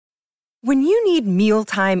When you need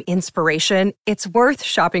mealtime inspiration, it's worth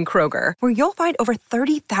shopping Kroger, where you'll find over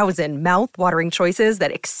 30,000 mouth-watering choices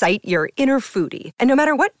that excite your inner foodie. And no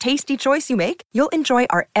matter what tasty choice you make, you'll enjoy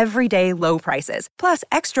our everyday low prices, plus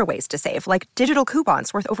extra ways to save, like digital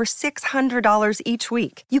coupons worth over $600 each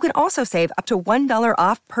week. You can also save up to $1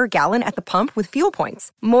 off per gallon at the pump with fuel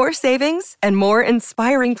points. More savings and more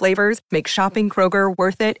inspiring flavors make shopping Kroger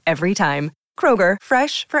worth it every time. Kroger,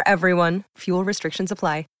 fresh for everyone. Fuel restrictions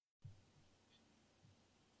apply.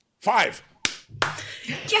 5.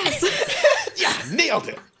 Yes! Yeah, nailed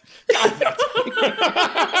it.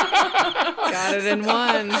 Got it in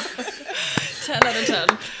 1. 10 out of 10.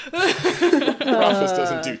 Rufus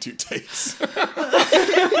doesn't do 2 takes.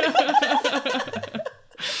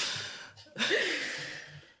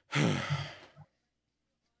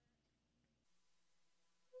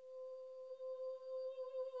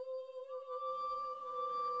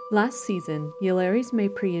 Last season, Ylaris,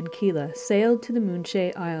 Maypri, and Keela sailed to the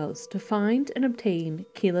Moonshae Isles to find and obtain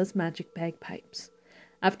Keela's magic bagpipes.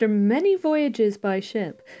 After many voyages by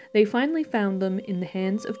ship, they finally found them in the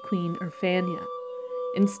hands of Queen Urfania.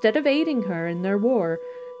 Instead of aiding her in their war,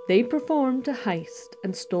 they performed a heist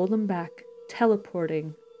and stole them back,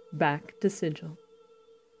 teleporting back to Sigil.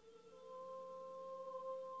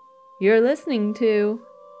 You're listening to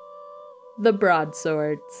The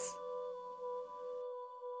Broadswords.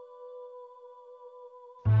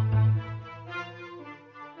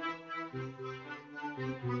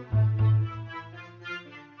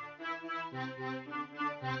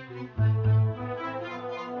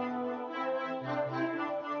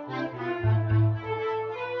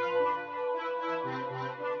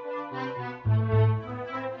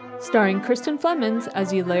 Starring Kristen Flemons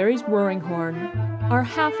as Ylaris Roaringhorn, our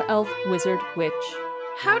half-elf wizard witch.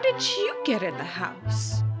 How did you get in the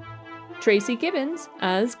house? Tracy Gibbons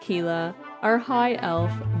as Keela, our high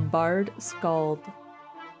elf bard skald.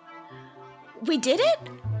 We did it?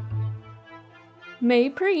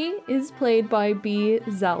 Maypri is played by B.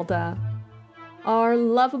 Zelda, our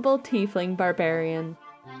lovable tiefling barbarian.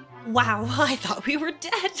 Wow, I thought we were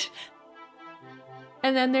dead.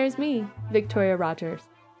 And then there's me, Victoria Rogers,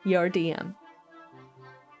 your DM.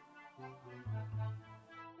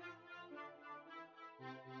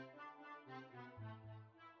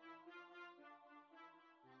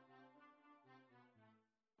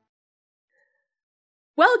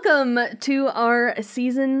 Welcome to our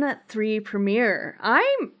season 3 premiere.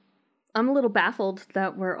 I'm a little baffled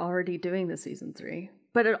that we're already doing the season 3,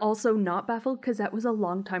 but also not baffled because that was a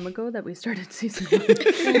long time ago that we started season 1.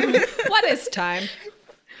 What is time?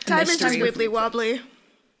 Time is just wibbly wobbly.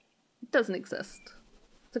 It doesn't exist.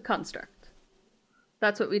 It's a construct.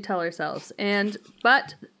 That's what we tell ourselves.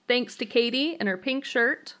 But thanks to Katie and her pink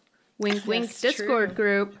shirt, wink wink That's Discord true.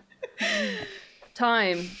 group,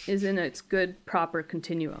 time is in its good, proper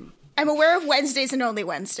continuum. I'm aware of Wednesdays and only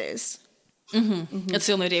Wednesdays. It's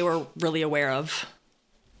the only day we're really aware of.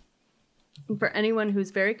 For anyone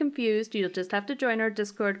who's very confused, you'll just have to join our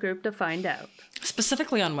Discord group to find out.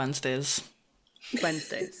 Specifically on Wednesdays.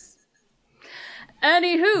 Wednesdays.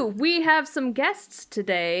 Anywho, we have some guests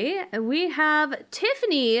today. We have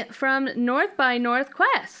Tiffany from North by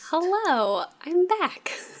Northquest. Hello, I'm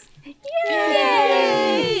back.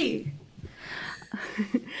 Yay!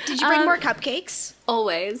 Did you bring more cupcakes?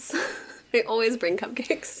 Always. I always bring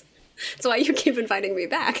cupcakes. That's why you keep inviting me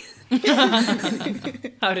back.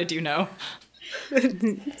 How did you know?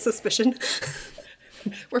 Suspicion.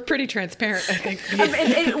 We're pretty transparent, I think.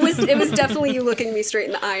 It was definitely you looking me straight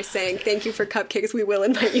in the eye saying, thank you for cupcakes, we will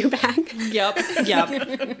invite you back. Yep.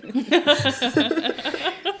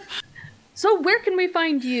 So where can we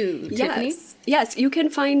find you, Tiffany? Yes, you can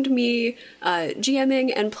find me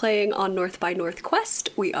GMing and playing on North by Northquest.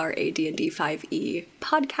 We are a D&D 5e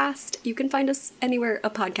podcast. You can find us anywhere a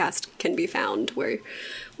podcast can be found. We're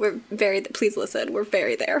very, please listen, we're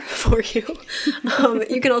very there for you.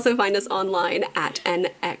 You can also find us online at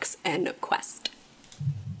NXNQuest.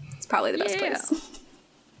 It's probably the best place.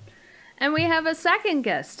 And we have a second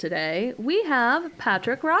guest today. We have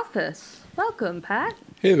Patrick Rothfuss. Welcome, Pat.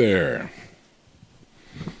 Hey there.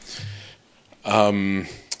 Let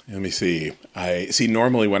me see.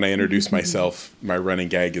 Normally when I introduce myself, my running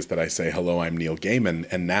gag is that I say, hello, I'm Neil Gaiman.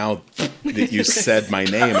 And now that you said my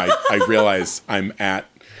name, I realize I'm at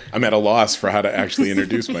a loss for how to actually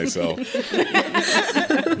introduce myself.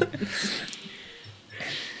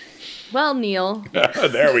 Well, Neil.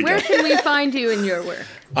 There we go. Where can we find you in your work?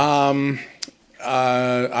 I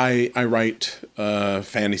write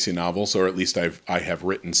fantasy novels, or at least I have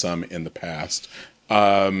written some in the past.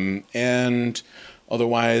 And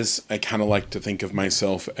otherwise, I kind of like to think of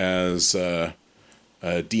myself as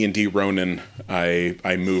D&D Ronin.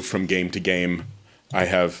 I move from game to game. I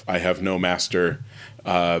have no master,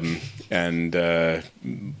 but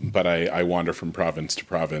I wander from province to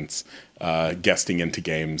province, guesting into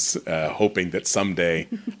games, hoping that someday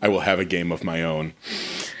I will have a game of my own.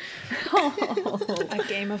 A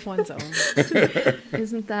game of one's own.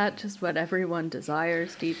 Isn't that just what everyone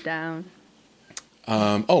desires deep down?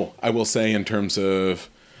 I will say in terms of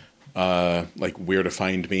like where to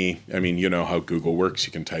find me. I mean, you know how Google works.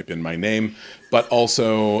 You can type in my name. But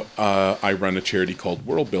also, I run a charity called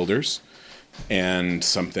World Builders. And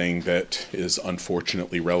something that is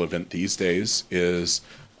unfortunately relevant these days is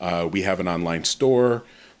we have an online store.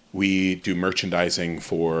 We do merchandising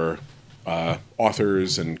for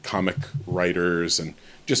authors and comic writers and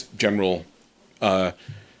just general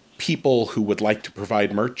people who would like to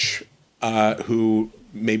provide merch, who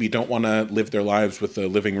maybe don't want to live their lives with a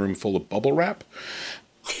living room full of bubble wrap.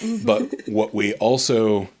 But what we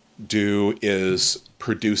also do is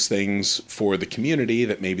produce things for the community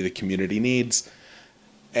that maybe the community needs.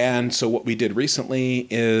 And so what we did recently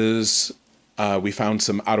is we found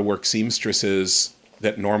some out-of-work seamstresses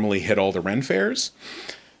that normally hit all the Ren fairs,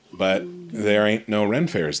 but there ain't no Ren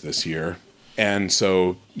fairs this year. And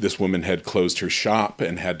so this woman had closed her shop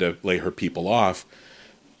and had to lay her people off.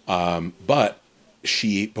 But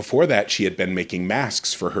before that, she had been making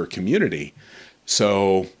masks for her community.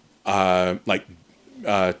 So, so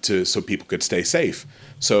people could stay safe.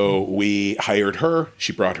 So we hired her,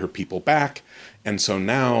 she brought her people back. And so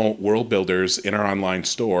now World Builders in our online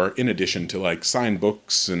store, in addition to like signed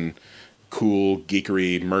books and cool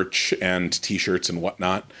geekery merch and t-shirts and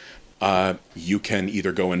whatnot, you can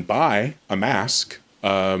either go and buy a mask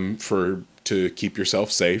to keep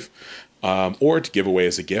yourself safe, or to give away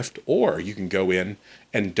as a gift, or you can go in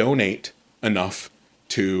and donate enough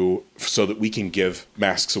so that we can give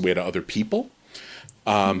masks away to other people.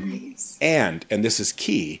 Nice. And this is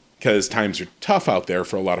key because times are tough out there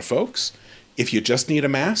for a lot of folks. If you just need a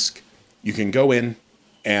mask, you can go in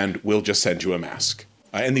and we'll just send you a mask.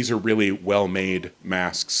 And these are really well-made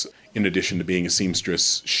masks. In addition to being a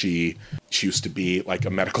seamstress, she used to be like a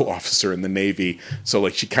medical officer in the Navy. So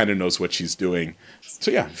like she kind of knows what she's doing.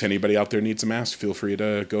 So yeah, if anybody out there needs a mask, feel free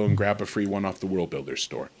to go and grab a free one off the World Builders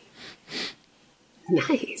store.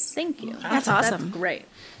 Nice. Thank you. That's awesome. That's great.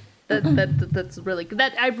 That's really good.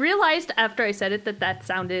 That I realized after I said it that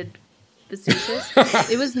sounded facetious.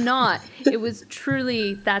 It was not. It was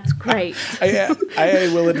truly, that's great. I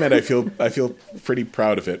will admit, I feel pretty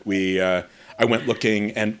proud of it. I went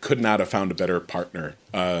looking and could not have found a better partner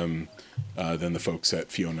than the folks at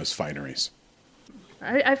Fiona's Fineries.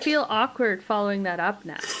 I feel awkward following that up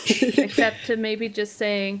now, except to maybe just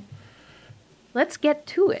saying, let's get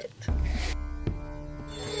to it.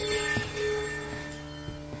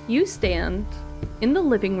 You stand in the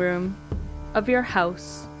living room of your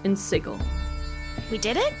house in Sigil. We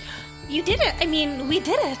did it? You did it. I mean, we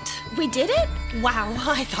did it. We did it? Wow,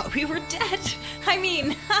 I thought we were dead. I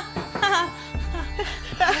mean,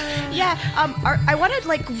 yeah, I want to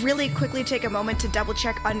like really quickly take a moment to double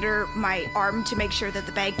check under my arm to make sure that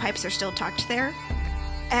the bagpipes are still tucked there.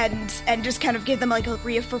 And just kind of give them like a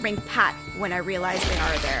reaffirming pat when I realize they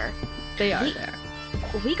are there. They are there.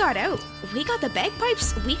 We got out. We got the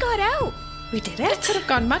bagpipes. We got out. We did it. It could have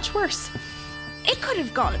gone much worse. It could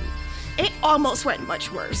have gone. It almost went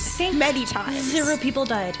much worse. Many times. 0 people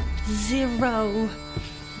died. 0.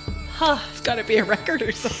 Huh. It's got to be a record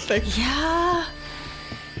or something. Yeah.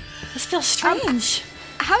 This feels strange.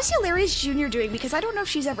 How's Hilarious Jr. doing? Because I don't know if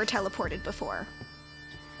she's ever teleported before.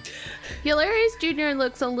 Hilarious Jr.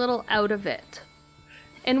 looks a little out of it.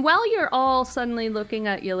 And while you're all suddenly looking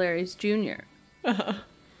at Hilarious Jr.,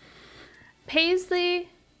 Paisley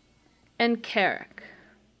and Carrick,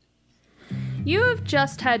 you have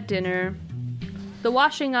just had dinner. The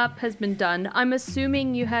washing up has been done. I'm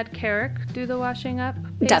assuming you had Carrick do the washing up,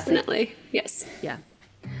 Paisley? Definitely, yes. Yeah.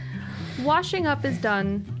 Washing up is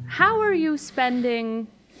done. How are you spending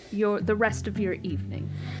the rest of your evening?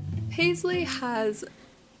 Paisley has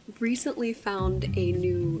recently found a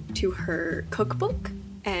new to her cookbook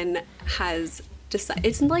and has decided,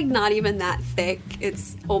 it's like not even that thick.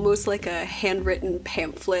 It's almost like a handwritten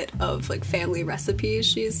pamphlet of like family recipes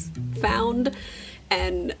she's found,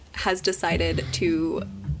 and has decided to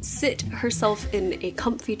sit herself in a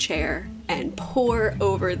comfy chair and pore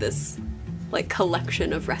over this like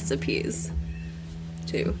collection of recipes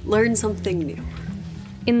to learn something new.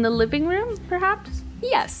 In the living room, perhaps?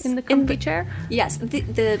 Yes. In the comfy chair? Yes,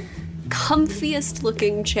 the comfiest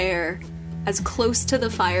looking chair, as close to the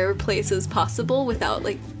fireplace as possible without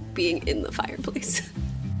like being in the fireplace.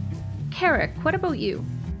 Carrick, what about you?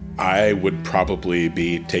 I would probably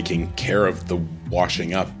be taking care of the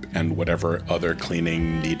washing up and whatever other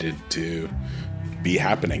cleaning needed to be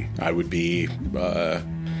happening. I would be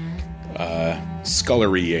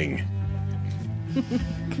scullerying.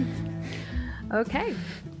 Okay.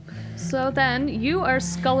 So then you are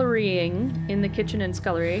scullerying in the kitchen and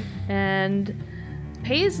scullery, and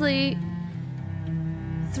Paisley,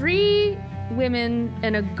 3 women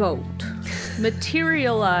and a goat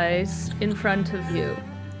materialize in front of you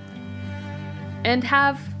and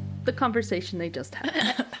have the conversation they just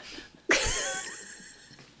had.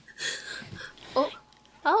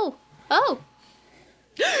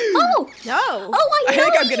 I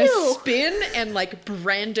think I'm gonna you. spin and like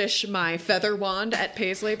brandish my feather wand at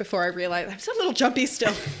Paisley before I realize I'm still a little jumpy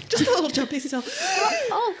still. Just a little jumpy still.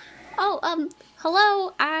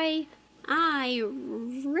 Hello. I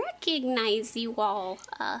recognize you all.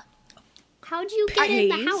 How'd you get in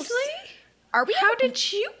the house? Are we? How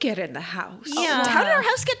did you get in the house? Yeah. How did our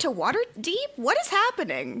house get to water deep? What is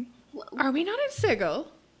happening? Are we not in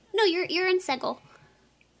Sigil? No, you're in Sigil.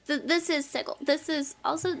 This is Sigil. This is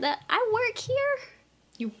also that I work here.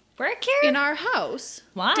 You work here? In our house.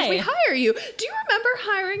 Why? Did we hire you? Do you remember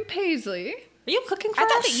hiring Paisley? Are you cooking for I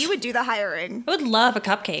us? thought that you would do the hiring. I would love a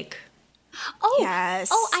cupcake. Oh, Yes.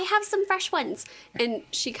 Oh, I have some fresh ones. And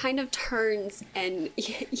she kind of turns and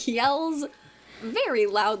yells very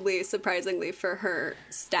loudly, surprisingly for her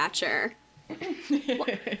stature.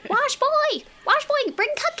 Wash boy, bring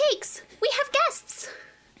cupcakes. We have guests.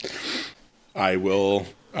 I will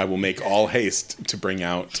make all haste to bring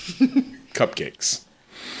out cupcakes.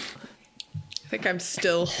 I think I'm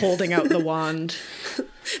still holding out the wand.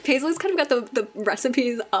 Paisley's kind of got the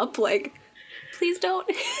recipes up, like, please don't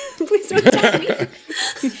attack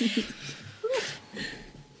me.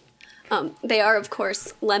 They are, of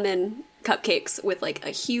course, lemon cupcakes with like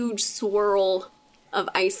a huge swirl of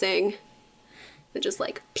icing that just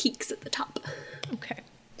like peaks at the top. Okay.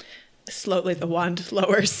 Slowly the wand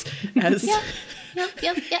lowers as... Yep.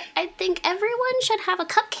 I think everyone should have a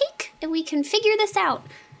cupcake and we can figure this out.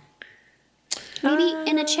 Maybe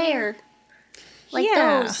in a chair. Like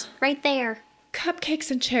those, right there.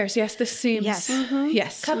 Cupcakes and chairs. Yes, this seems... Yes.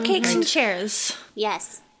 Yes. Cupcakes and chairs.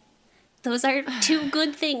 Yes. Those are 2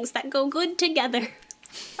 good things that go good together.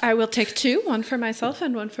 I will take 2, one for myself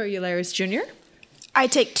and one for Eularis Jr. I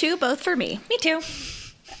take 2, both for me. Me too.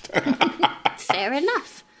 Fair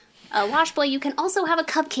enough. Wash boy, you can also have a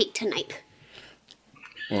cupcake tonight.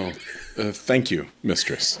 Well, thank you,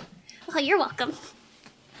 mistress. Oh, you're welcome.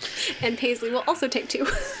 And Paisley will also take 2.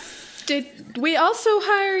 Did we also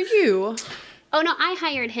hire you? Oh no, I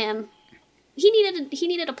hired him. He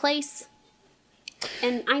needed a place,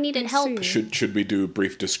 and I needed help. Should we do a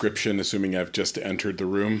brief description, assuming I've just entered the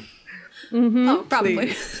room? Oh,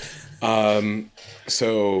 probably.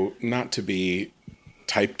 So, not to be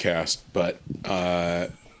typecast, but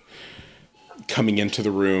coming into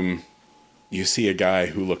the room, you see a guy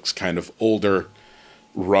who looks kind of older,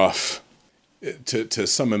 rough. To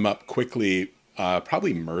sum him up quickly,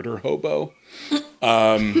 probably murder hobo.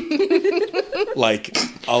 Like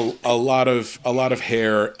a lot of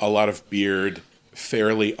hair, a lot of beard,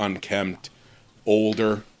 fairly unkempt,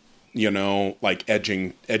 older, like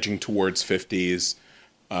edging towards 50s,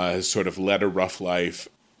 has sort of led a rough life,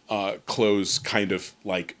 clothes kind of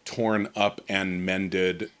like torn up and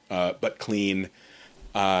mended, but clean,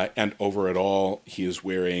 and over it all, he is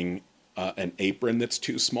wearing an apron that's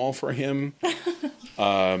too small for him.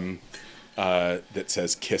 That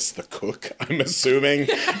says "Kiss the Cook," I'm assuming.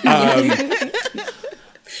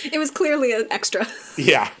 It was clearly an extra.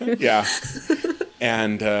 Yeah.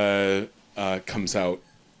 And comes out,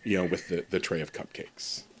 with the tray of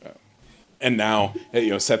cupcakes. And now,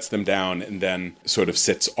 sets them down and then sort of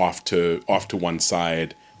sits off to one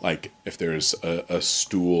side, like if there's a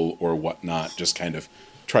stool or whatnot, just kind of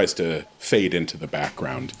tries to fade into the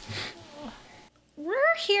background.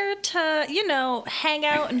 We're here to, hang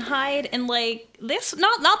out and hide and like this.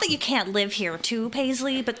 Not that you can't live here too,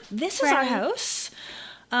 Paisley, but this is our Right. house.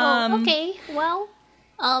 Okay. Well,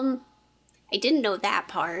 I didn't know that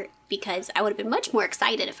part because I would have been much more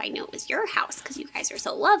excited if I knew it was your house because you guys are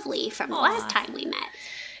so lovely from the last time we met.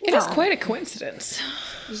 It is quite a coincidence.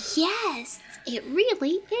 Yes, it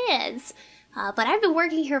really is. But I've been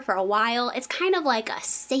working here for a while. It's kind of like a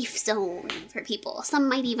safe zone for people. Some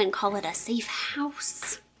might even call it a safe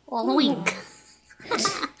house. Well, wink.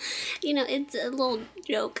 It's a little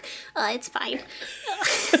joke. It's fine.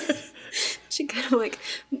 She kind of like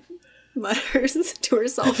mutters to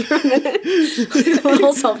herself for a minute, like a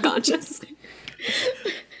little self-conscious.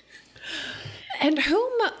 And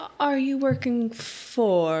whom are you working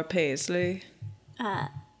for, Paisley?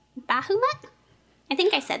 Bahamut? I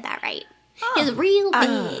think I said that right. He's real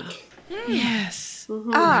big. Yes.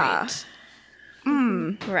 Ah.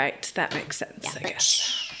 Right, that makes sense, I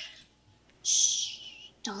guess. Shh.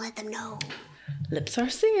 Don't let them know. Lips are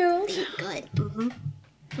sealed. Good.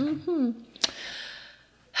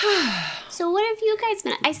 So what have you guys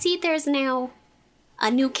been... I see there's now a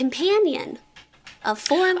new companion. A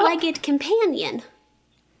four-legged companion.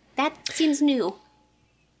 That seems new.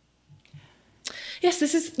 Yes,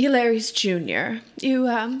 this is Eulares Jr.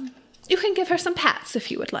 You can give her some pats if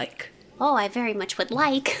you would like. Oh, I very much would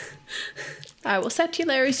like. I will set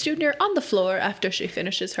Eulares Jr. on the floor after she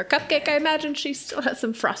finishes her cupcake. I imagine she still has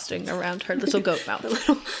some frosting around her little goat mouth.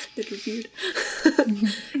 Little beard.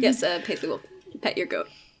 Yes, Paisley will pet your goat.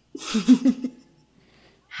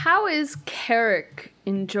 How is Carrick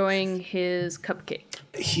enjoying his cupcake?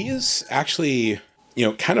 He is actually,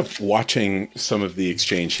 kind of watching some of the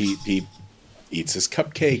exchange. He eats his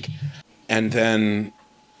cupcake and then,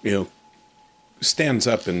 stands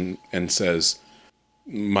up and says,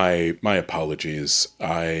 My apologies.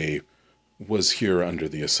 I was here under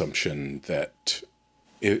the assumption that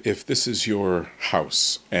if this is your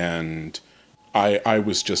house and I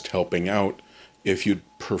was just helping out, if you'd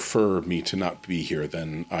prefer me to not be here,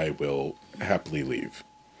 then I will happily leave.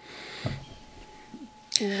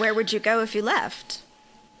 Where would you go if you left?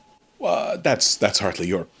 Well, that's hardly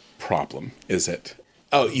your problem, is it?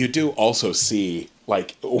 Oh, you do also see,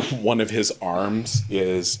 one of his arms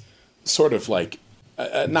is sort of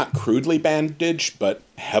not crudely bandaged, but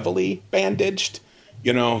heavily bandaged.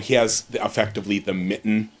 He has effectively the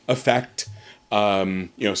mitten effect. So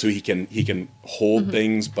he can hold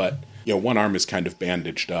things, but one arm is kind of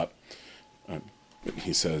bandaged up.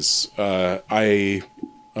 He says,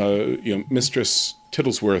 Mistress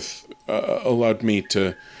Tittlesworth allowed me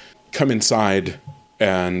to come inside,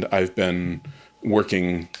 and I've been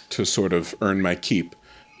working to sort of earn my keep.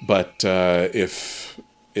 But if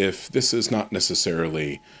this is not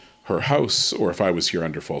necessarily her house, or if I was here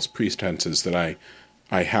under false pretenses, then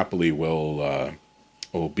I happily will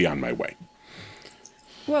be on my way.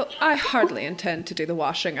 Well, I hardly intend to do the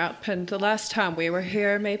washing up, and the last time we were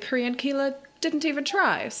here, Maypri and Keela didn't even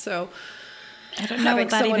try, so I don't know having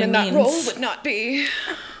what that someone even in means. that role would not be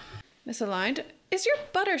misaligned. Is your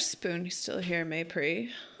butter spoon still here, Maypri?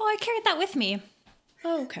 Oh, I carried that with me.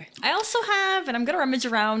 Oh, okay. I also have, and I'm going to rummage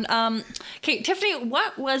around. Okay, Tiffany,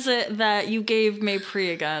 what was it that you gave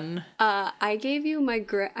Maypri again? I gave you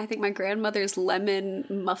I think my grandmother's lemon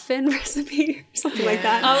muffin recipe or something like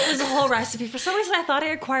that. Oh, it was a whole recipe. For some reason, I thought I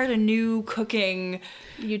acquired a new cooking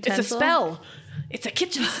Utensil? It's a spell. It's a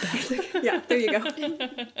kitchen spell. Yeah, there you go.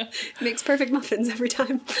 Makes perfect muffins every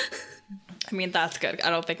time. I mean, that's good. I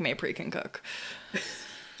don't think Maypri can cook.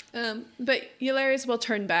 But Eulares will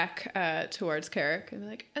turn back towards Carrick and be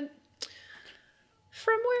like, and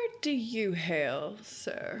from where do you hail,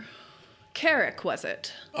 sir? Carrick, was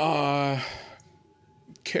it?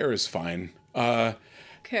 Care is fine. Carrick.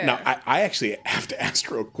 Now, I actually have to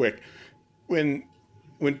ask real quick. When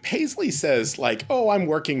Paisley says, oh, I'm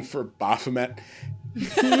working for Baphomet,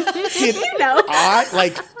 did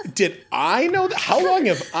I know that? How long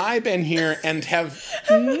have I been here and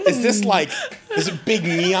is this is a big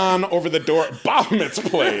neon over the door? Baphomet's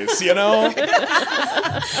place,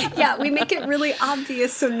 Yeah, we make it really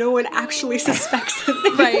obvious so no one actually suspects it.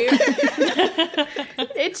 Right.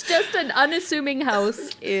 It's just an unassuming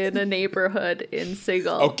house in a neighborhood in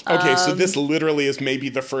Sigil. Okay, so this literally is maybe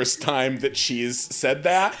the first time that she's said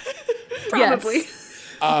that? Probably.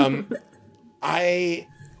 Yes.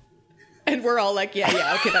 And we're all like, yeah,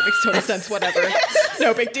 okay, that makes total sense, whatever.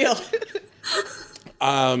 No big deal.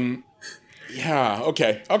 Yeah,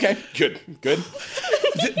 okay, good.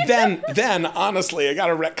 Then, honestly, I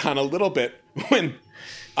gotta retcon a little bit when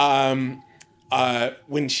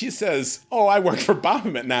she says, oh, I work for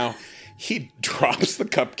Baphomet now, he drops the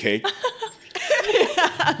cupcake,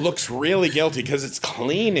 looks really guilty because it's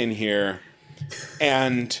clean in here,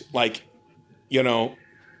 and,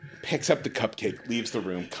 picks up the cupcake, leaves the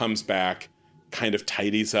room, comes back, kind of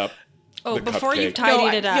tidies up the before cupcake. you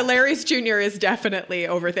tidied it up. Eulares Jr. is definitely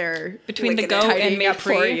over there. Between the licking it, goat and tidying up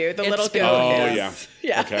for Maypri, you. The it's little been- goat. Oh, is-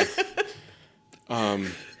 yeah. Okay.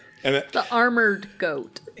 And The armored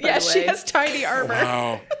goat. by Yeah, the she way. has tiny armor.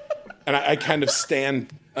 wow. And I kind of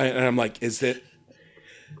stand, and I'm like, is it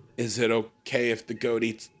okay if the goat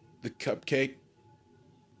eats the cupcake?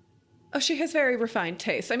 Oh, she has very refined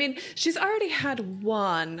taste. I mean, she's already had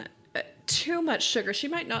one. Too much sugar. She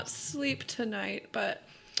might not sleep tonight, but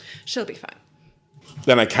she'll be fine.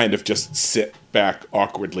 Then I kind of just sit back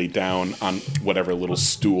awkwardly down on whatever little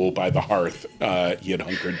stool by the hearth he had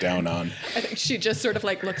hunkered down on. I think she just sort of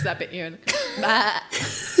like looks up at you and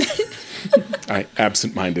I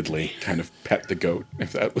absentmindedly kind of pet the goat,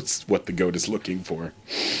 if that was what the goat is looking for.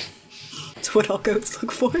 It's what all goats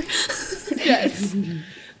look for. Yes.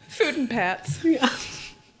 Food and pats. Yeah.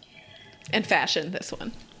 And fashion, this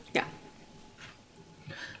one. Yeah.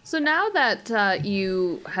 So now that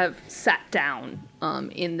you have sat down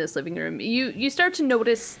in this living room, you start to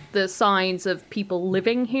notice the signs of people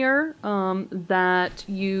living here that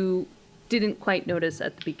you didn't quite notice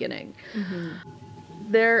at the beginning. Mm-hmm.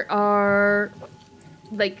 There are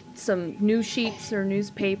like some news sheets or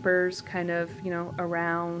newspapers kind of,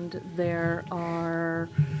 around. There's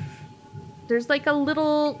like a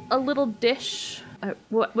little dish.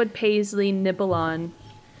 What would Paisley nibble on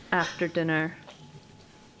after dinner?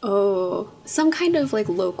 Oh, some kind of like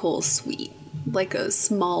local sweet, like a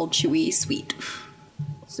small chewy sweet.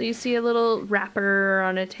 So you see a little wrapper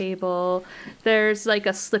on a table. There's like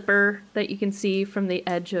a slipper that you can see from the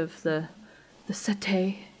edge of the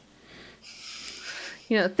settee.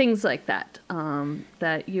 Things like that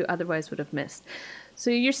that you otherwise would have missed. So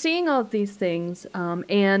you're seeing all of these things,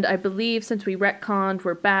 and I believe since we retconned,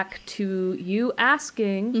 we're back to you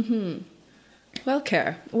asking. Mm-hmm. Well,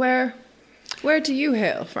 Care, where do you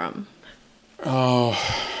hail from? Oh,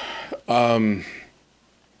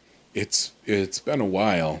 it's been a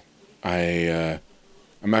while. I'm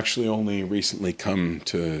actually only recently come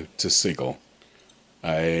to Sigil.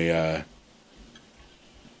 I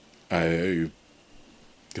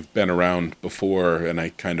have been around before, and I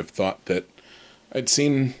kind of thought that I'd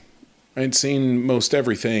seen most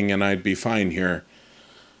everything, and I'd be fine here.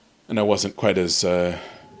 And I wasn't quite as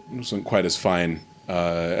fine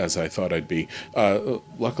as I thought I'd be.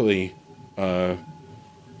 Luckily,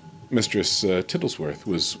 Mistress Tittlesworth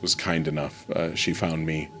was kind enough. She found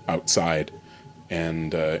me outside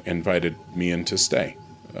and invited me in to stay.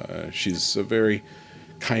 She's a very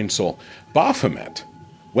kind soul. Baphomet.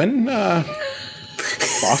 When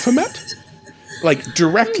Baphomet? Like,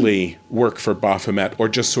 directly work for Baphomet, or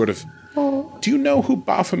just sort of... Do you know who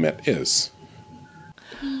Baphomet is?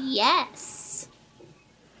 Yes.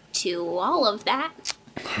 To all of that.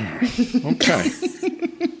 Okay.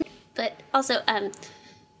 But also,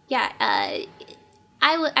 I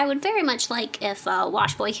would very much like if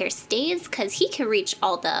Washboy here stays, because he can reach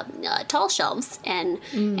all the tall shelves, and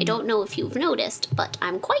I don't know if you've noticed, but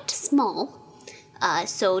I'm quite small.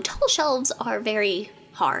 So tall shelves are very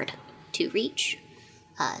hard to reach.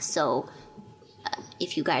 So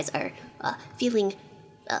if you guys are feeling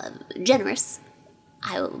generous,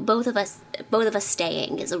 both of us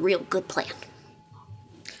staying is a real good plan.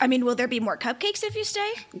 I mean, will there be more cupcakes if you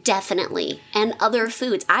stay? Definitely. And other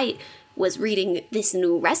foods. I was reading this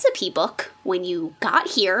new recipe book when you got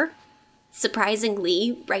here,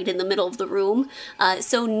 surprisingly, right in the middle of the room.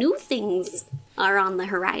 So new things are on the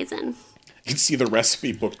horizon. You can see the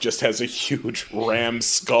recipe book just has a huge ram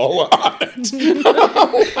skull on it.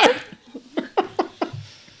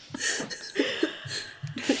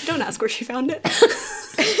 Don't ask where she found it.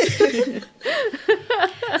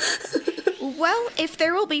 Well, if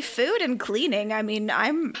there will be food and cleaning, I mean,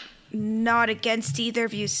 I'm not against either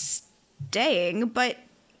of you staying, but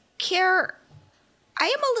Kier, I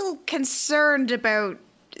am a little concerned about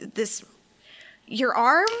this. Your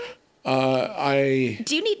arm?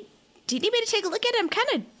 Do you need me to take a look at it?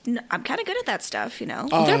 I'm kind of good at that stuff,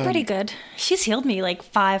 They're pretty good. She's healed me like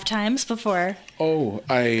 5 times before. Oh,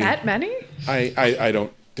 That many? I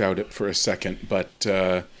don't doubt it for a second, but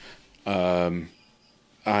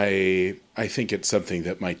I think it's something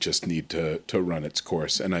that might just need to run its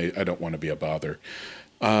course, and I don't want to be a bother.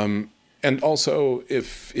 And also,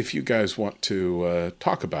 if you guys want to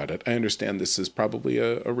talk about it, I understand this is probably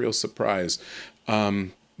a real surprise.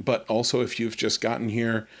 But also, if you've just gotten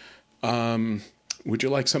here, would you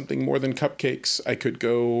like something more than cupcakes? I could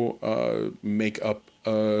go make up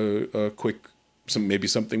a quick, maybe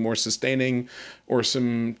something more sustaining, or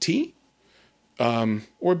some tea,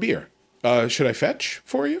 or beer. Should I fetch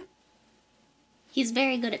for you? He's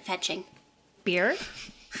very good at fetching. Beer?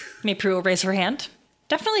 May Prue will raise her hand.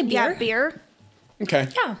 Definitely beer. Yeah, beer. Okay.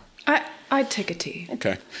 Yeah. I'd take a tea.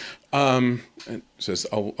 Okay. It says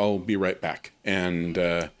I'll be right back, and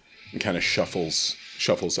kind of shuffles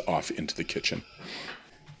off into the kitchen.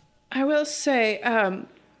 I will say,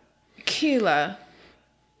 Keela,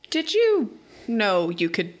 did you know you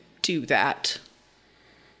could do that?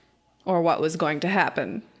 Or what was going to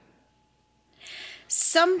happen?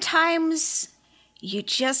 Sometimes you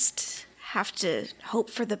just have to hope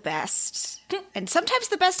for the best. And sometimes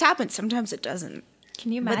the best happens, sometimes it doesn't.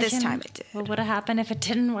 Can you imagine But this time it did. what would have happened if it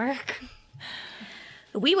didn't work?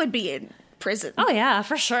 We would be in prison. Oh yeah,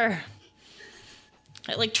 for sure.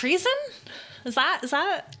 Like treason? Is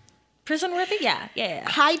that prison worthy? Yeah.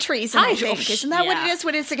 High treason, I think. Isn't that what yeah. it is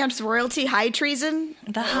when it's against royalty? High treason?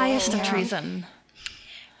 The highest of treason.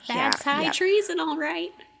 That's Yeah, high yeah. treason, all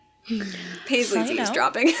right. Paisley's you know.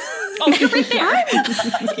 eavesdropping. Oh, you're right there.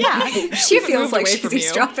 Yeah. She feels like away she's from you.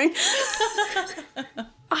 eavesdropping.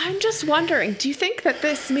 I'm just wondering, do you think that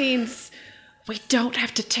this means we don't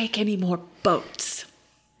have to take any more boats?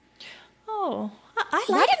 Oh, I like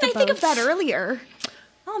Why didn't the I think of that boats. earlier?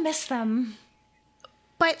 I'll miss them.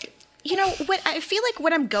 But, you know, I feel like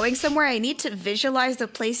when I'm going somewhere, I need to visualize the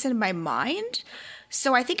place in my mind.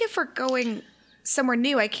 So I think if we're going somewhere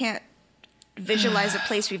new, I can't visualize a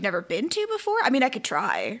place we've never been to before. I mean, I could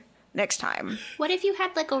try next time. What if you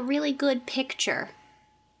had like a really good picture?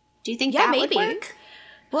 Do you think Yeah, that would maybe. work?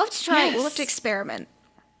 We'll have to try. Yes. We'll have to experiment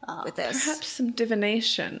with this. Perhaps some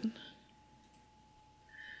divination.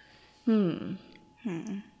 I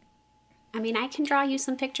mean, I can draw you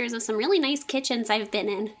some pictures of some really nice kitchens I've been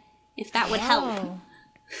in, if that would help.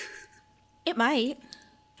 It might.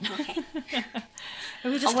 Okay.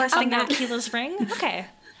 Are we just testing out Keela's ring? Okay.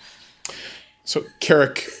 So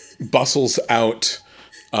Carrick bustles out.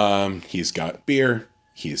 He's got beer.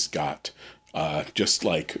 He's got just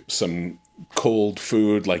like some cold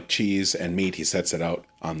food like cheese and meat. He sets it out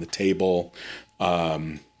on the table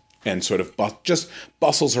and sort of just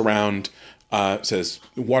bustles around. Says,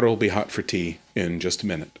 water will be hot for tea in just a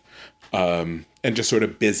minute. And just sort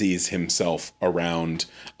of busies himself around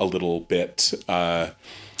a little bit.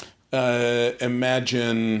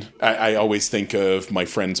 Imagine, I always think of my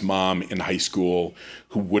friend's mom in high school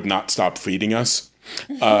who would not stop feeding us.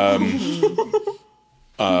 Not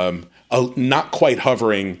quite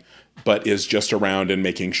hovering, but is just around and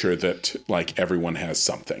making sure that like everyone has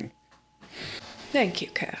something. Thank you,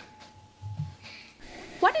 Kara.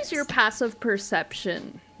 What is your passive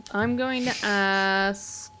perception? I'm going to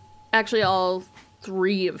ask, actually, all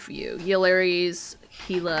three of you, Yelaris,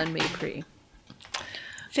 Keela, and Maypri.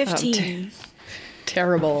 15.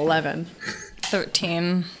 Terrible 11.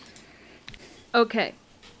 13. Okay,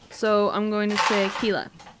 so I'm going to say,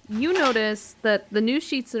 Keela, you notice that the news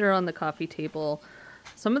sheets that are on the coffee table,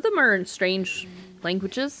 some of them are in strange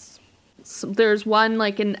languages. So there's one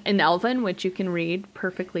like in Elven, which you can read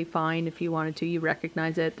perfectly fine if you wanted to. You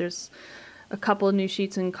recognize it. There's a couple of news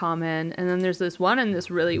sheets in Common, and then there's this one in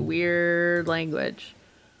this really weird language.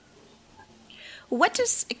 What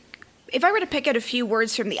does... If I were to pick out a few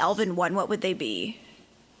words from the Elven one, what would they be?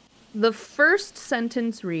 The first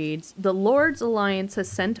sentence reads, "The Lord's Alliance has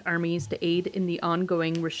sent armies to aid in the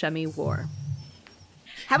ongoing Rishemi War."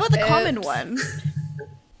 How about the common one?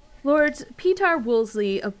 Lords Petar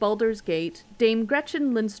Woolsey of Baldur's Gate, Dame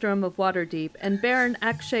Gretchen Lindstrom of Waterdeep, and Baron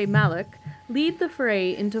Akshay Malik lead the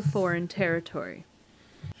fray into foreign territory.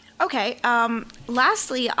 Okay,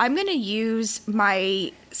 lastly, I'm going to use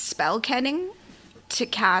my spell kenning to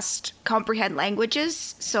cast Comprehend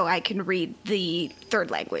Languages so I can read the third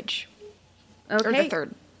language. Okay. Or the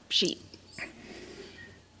third sheet.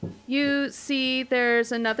 You see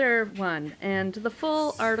there's another one, and the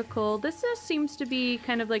full article, this just seems to be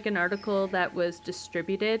kind of like an article that was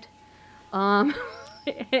distributed, and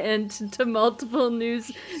to multiple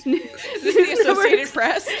news The Associated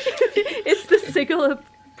Press? It's the Sigil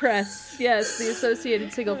Press. Yes, the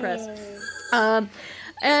Associated Sigil Press.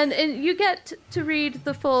 And you get to read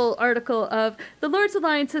the full article of the Lord's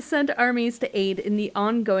Alliance has sent armies to aid in the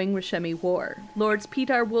ongoing Rishemi War. Lords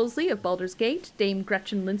Petar Woolsey of Baldur's Gate, Dame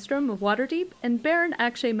Gretchen Lindstrom of Waterdeep, and Baron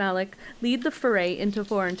Akshay Malik lead the foray into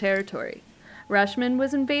foreign territory. Rashman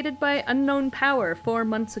was invaded by unknown power 4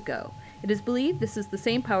 months ago. It is believed this is the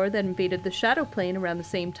same power that invaded the Shadow Plane around the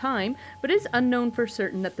same time, but is unknown for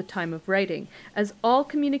certain at the time of writing, as all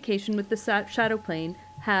communication with the Shadow Plane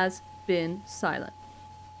has been silent.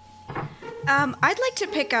 I'd like to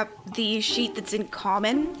pick up the sheet that's in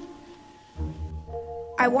Common.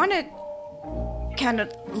 I want to kind of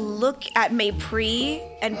look at Maypri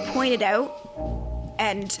and point it out,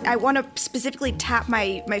 and I want to specifically tap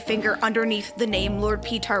my finger underneath the name Lord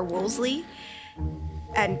Petar Woolsey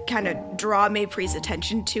and kind of draw Maypri's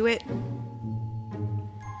attention to it.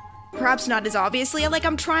 Perhaps not as obviously, like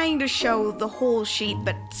I'm trying to show the whole sheet,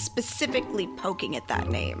 but specifically poking at that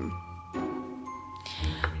name.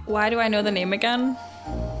 Why do I know the name again?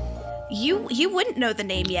 You wouldn't know the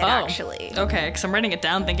name yet, actually. Okay, because I'm writing it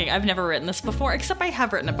down thinking I've never written this before, except I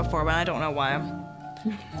have written it before, but I don't know why.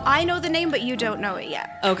 I know the name, but you don't know it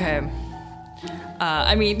yet. Okay.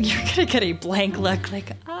 I mean, you're gonna get a blank look,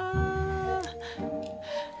 like,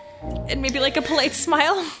 And maybe like a polite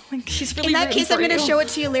smile. Like she's really In that rooting case, I'm for going to you. show it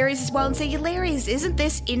to Yularis as well and say, Yularis, isn't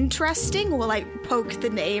this interesting? Will I poke the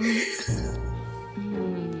name?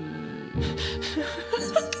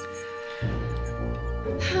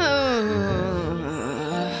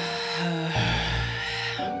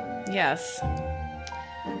 Yes,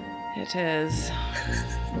 it is.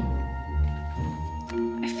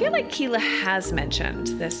 I feel like Keela has mentioned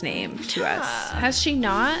this name to us. Has she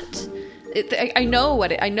not? I know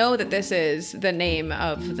that this is the name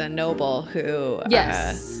of the noble who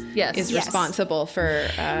Yes. is responsible for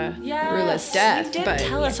Rula's you death. did But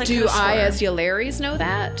tell us, I do could've I, sworn. as Yularis, know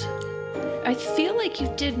that? I feel like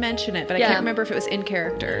you did mention it, but I Yeah. can't remember if it was in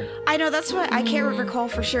character. I know, that's why I can't recall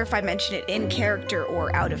for sure if I mentioned it in character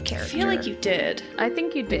or out of I character. feel like you did, I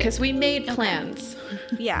think you did. because we made plans.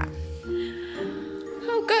 Yeah.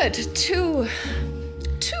 Oh, good. Two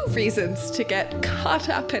reasons to get caught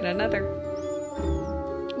up in another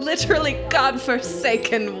literally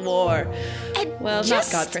godforsaken war. Well, not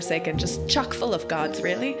godforsaken, just chock full of gods,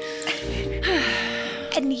 really.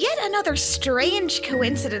 And yet another strange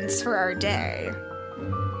coincidence for our day.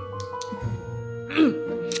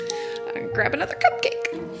 Grab another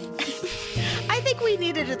cupcake. I think we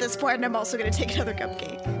need it at this point, and I'm also going to take another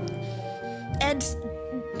cupcake. And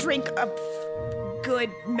drink a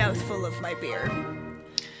good mouthful of my beer.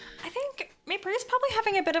 I think Maypre's probably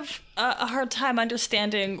having a bit of a hard time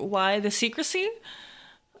understanding why the secrecy.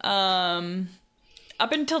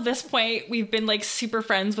 Up until this point, we've been like super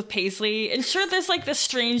friends with Paisley, and sure, there's like this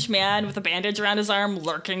strange man with a bandage around his arm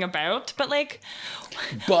lurking about, but like,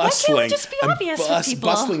 Bustling. why can't we just be obvious with people?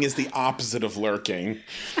 Bustling is the opposite of lurking.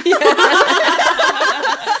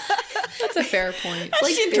 That's a fair point.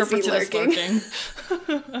 Like she interprets it as lurking.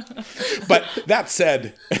 But that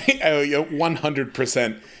said,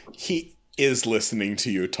 100%, he is listening to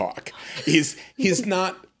you talk. He's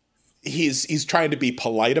not. He's trying to be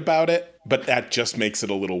polite about it, but that just makes it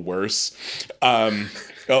a little worse, and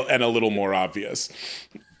a little more obvious.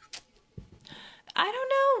 I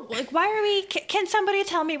don't know. Like, why are we? Can somebody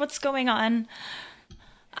tell me what's going on?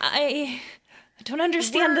 I don't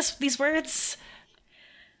understand these words.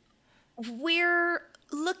 We're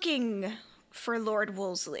looking for Lord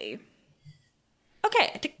Wolseley.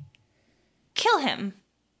 Okay, to kill him.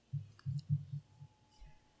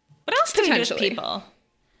 What else do we do with Potentially. people?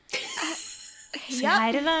 Say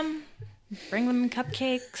hi to them? Bring them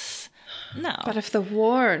cupcakes? No. But if the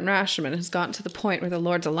war in Rashomon has gotten to the point where the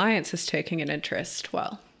Lord's Alliance is taking an interest,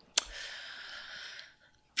 well,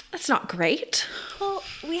 that's not great. Well,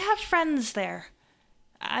 we have friends there.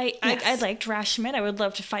 I liked Rashomon. I would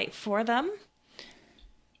love to fight for them.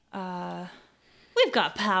 We've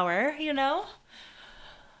got power, you know?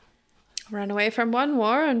 Run away from one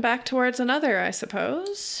war and back towards another, I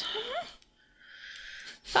suppose.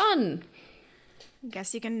 Fun.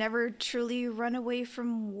 Guess you can never truly run away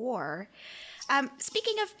from war.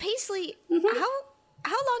 Speaking of Paisley, how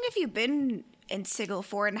long have you been in Sigil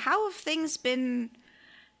for, and how have things been?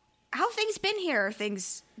 How have things been here? Are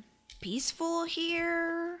things peaceful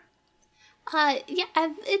here?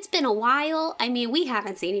 It's been a while. I mean, we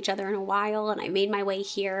haven't seen each other in a while, and I made my way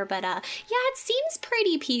here, but yeah, it seems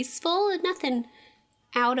pretty peaceful and nothing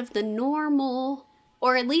out of the normal,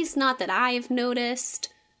 or at least not that I've noticed.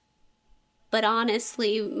 But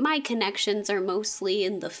honestly, my connections are mostly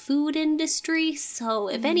in the food industry, so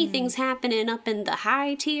if anything's happening up in the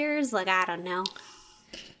high tiers, like, I don't know.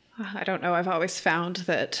 I don't know. I've always found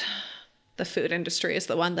that the food industry is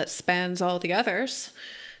the one that spans all the others.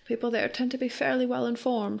 People there tend to be fairly well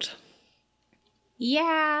informed.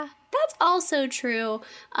 Yeah, that's also true.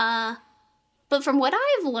 But from what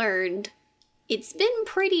I've learned, it's been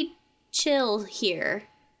pretty chill here.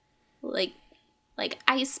 Like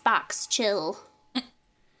icebox chill.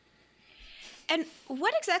 And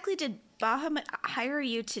what exactly did Bahamut hire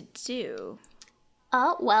you to do?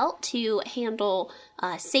 Well, to handle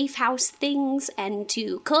safe house things and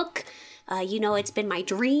to cook. It's been my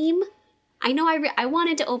dream. I know I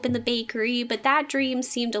wanted to open the bakery, but that dream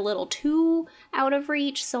seemed a little too out of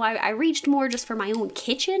reach, so I reached more just for my own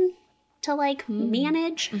kitchen to,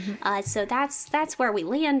 manage. So that's where we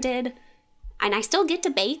landed. And I still get to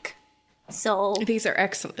bake, so... These are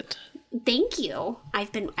excellent. Thank you.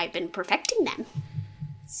 I've been perfecting them.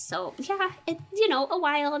 So, yeah, a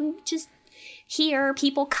while. I'm just here.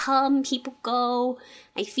 People come, people go.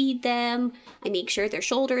 I feed them. I make sure their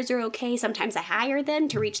shoulders are okay. Sometimes I hire them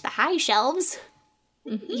to reach the high shelves.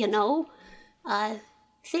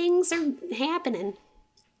 Things are happening.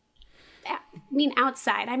 I mean,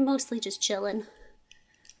 outside, I'm mostly just chilling.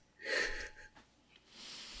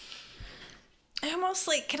 I almost,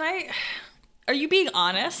 can I Are you being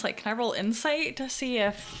honest? Like, can I roll insight to see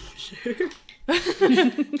if...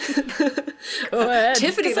 Go ahead.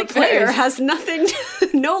 Tiffany, the player, has nothing,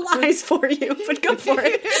 no lies for you, but go for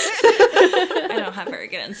it. I don't have very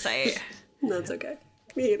good insight. That's okay.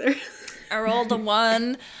 Me either. I rolled a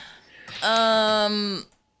 1.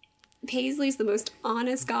 Paisley's the most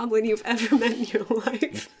honest goblin you've ever met in your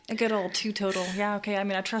life. A good old 2 total. Yeah, okay. I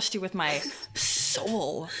mean, I trust you with my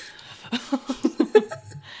soul.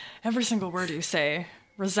 Every single word you say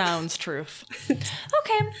resounds truth.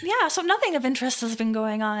 Okay, yeah, so nothing of interest has been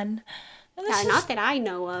going on. Not that I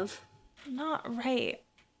know of. Not right.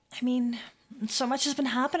 I mean, so much has been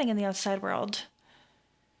happening in the outside world.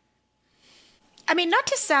 I mean, not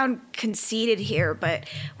to sound conceited here, but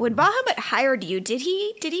when Bahamut hired you, did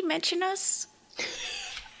he mention us?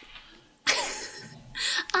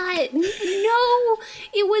 No,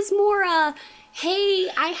 it was more hey,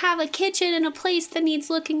 I have a kitchen and a place that needs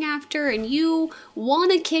looking after, and you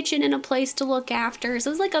want a kitchen and a place to look after. So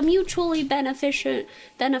it was like a mutually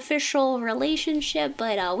beneficial relationship,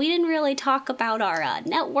 but we didn't really talk about our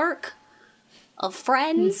network of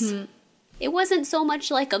friends. Mm-hmm. It wasn't so much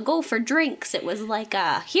like a go for drinks. It was like,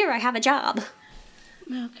 here, I have a job.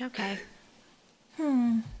 Okay.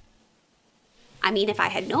 I mean, if I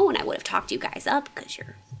had known, I would have talked you guys up, because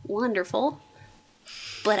you're wonderful.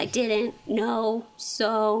 But I didn't know,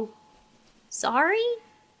 so... Sorry?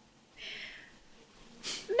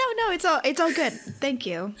 No, it's all good. Thank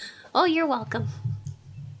you. Oh, you're welcome.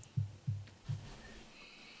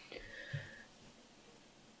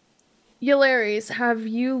 Yularis,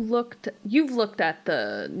 you've looked at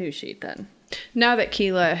the news sheet then? Now that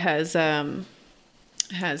Keela has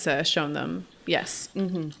shown them, yes.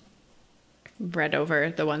 Mm-hmm. Read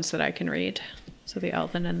over the ones that I can read. So the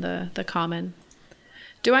Elven and the Common.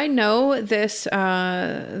 Do I know this,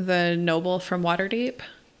 the noble from Waterdeep?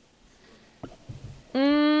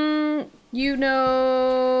 You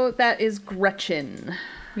know that is Gretchen.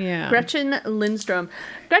 Yeah. Gretchen Lindstrom.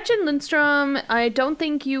 Gretchen Lindstrom, I don't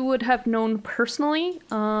think you would have known personally,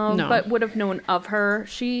 No. but would have known of her.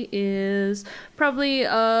 She is probably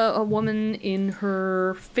a woman in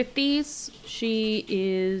her 50s. She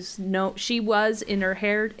was in her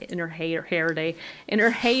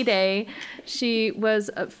heyday. She was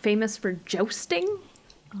famous for jousting.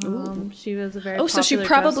 She was a very popular so she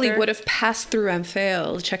probably jouster. would have passed through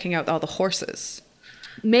Amphail checking out all the horses.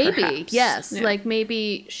 Maybe, perhaps. yes. Yeah. Like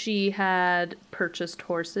maybe she had purchased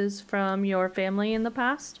horses from your family in the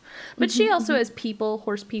past. But she also has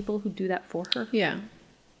horse people who do that for her. Yeah.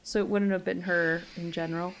 So it wouldn't have been her in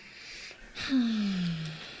general.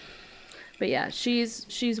 But yeah,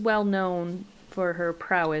 she's well known for her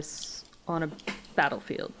prowess on a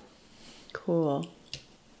battlefield. Cool.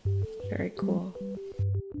 Very cool.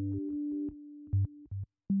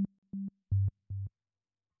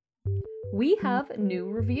 We have new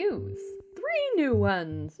reviews. 3 new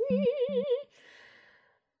ones.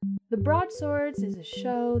 The Broadswords is a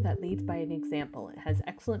show that leads by an example. It has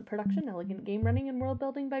excellent production, elegant game running, and world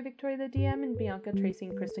building by Victoria the DM and Bianca, Tracy,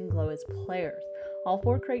 and Kristen Glow as players. All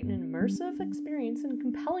 4 create an immersive experience and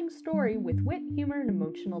compelling story with wit, humor, and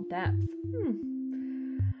emotional depth.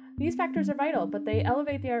 These factors are vital, but they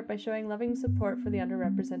elevate the art by showing loving support for the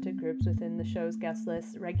underrepresented groups within the show's guest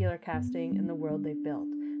list, regular casting, and the world they've built.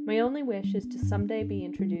 My only wish is to someday be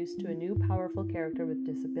introduced to a new powerful character with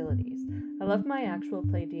disabilities. I love my actual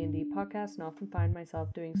play D&D podcast and often find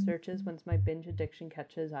myself doing searches once my binge addiction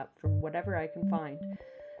catches up from whatever I can find.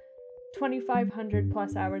 2,500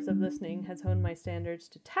 plus hours of listening has honed my standards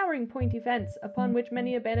to towering point events upon which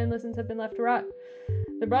many abandoned listens have been left to rot.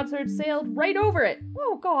 The Broadsword sailed right over it.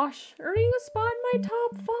 Oh gosh, earning a spot in my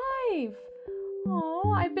top 5.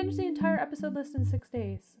 Oh, I binged the entire episode list in 6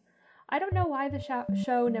 days. I don't know why the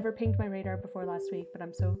show never pinged my radar before last week, but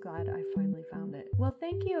I'm so glad I finally found it. Well,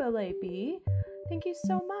 thank you, LAB. Thank you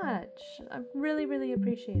so much. I really, really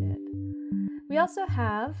appreciate it. We also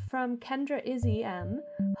have, from Kendra Izzy M,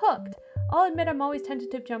 Hooked. I'll admit I'm always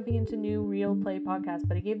tentative jumping into new real play podcasts,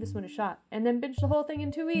 but I gave this one a shot, and then binged the whole thing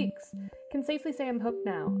in 2 weeks. Can safely say I'm hooked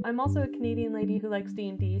now. I'm also a Canadian lady who likes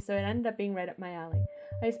D&D, so it ended up being right up my alley.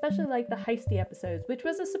 I especially like the heisty episodes, which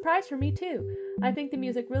was a surprise for me too. I think the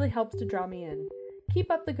music really helps to draw me in.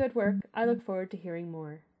 Keep up the good work. I look forward to hearing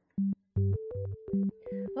more.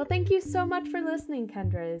 Well, thank you so much for listening,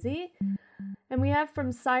 Kendra Izzy. And we have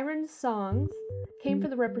from Siren's Songs, came for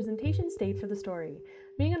the representation, stayed for the story.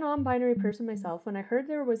 Being a non-binary person myself, when I heard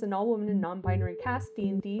there was an all-woman and non-binary cast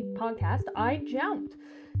D&D podcast, I jumped.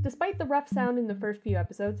 Despite the rough sound in the first few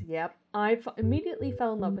episodes, I immediately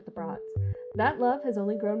fell in love with the Broads. That love has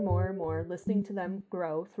only grown more and more, listening to them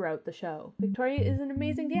grow throughout the show. Victoria is an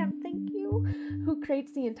amazing DM, thank you, who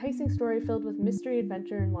creates the enticing story filled with mystery,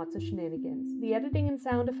 adventure, and lots of shenanigans. The editing and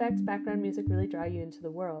sound effects, background music really draw you into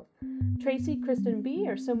the world. Tracy, Kristen, and B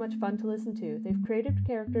are so much fun to listen to. They've created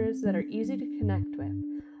characters that are easy to connect with.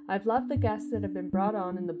 I've loved the guests that have been brought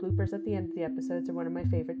on, and the bloopers at the end of the episodes are one of my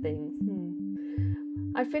favorite things.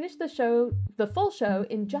 I finished the full show,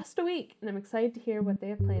 in just a week, and I'm excited to hear what they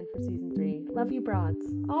have planned for season 3. Love you, broads.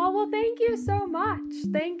 Oh, well, thank you so much.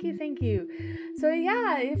 Thank you. So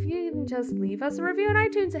yeah, if you can just leave us a review on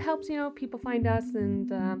iTunes, it helps, people find us,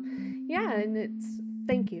 and and it's,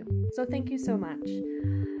 thank you. So thank you so much.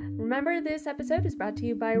 Remember, this episode is brought to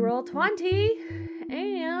you by Roll20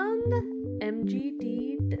 and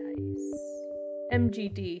MGD Dice.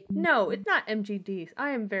 MGD. No, it's not MGD. I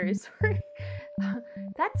am very sorry.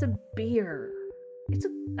 That's a beer. It's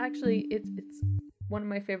one of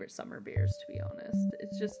my favorite summer beers, to be honest.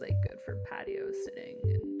 It's just like good for patio sitting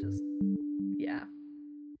and just, yeah.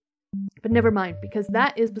 But never mind, because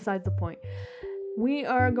that is besides the point. We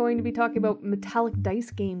are going to be talking about Metallic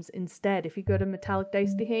Dice Games instead. If you go to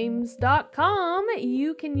metallicdicegames.com,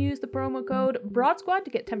 you can use the promo code BROADSQUAD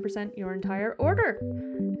to get 10% your entire order.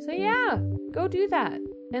 So yeah, go do that.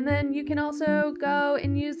 And then you can also go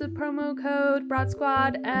and use the promo code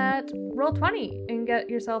BROADSQUAD at Roll20 and get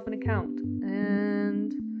yourself an account.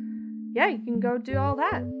 And yeah, you can go do all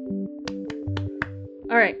that.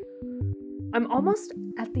 Alright, I'm almost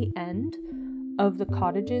at the end of the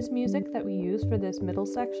cottages music that we use for this middle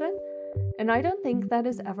section, and I don't think that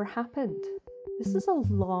has ever happened. This is a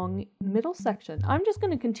long middle section. I'm just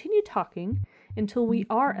going to continue talking until we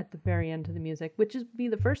are at the very end of the music, which is be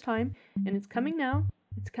the first time, and it's coming now.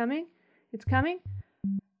 It's coming.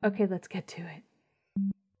 Okay, let's get to it.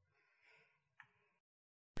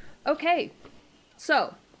 Okay,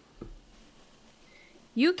 so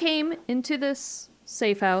you came into this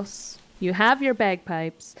safe house. You have your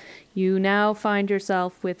bagpipes. You now find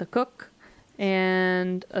yourself with a cook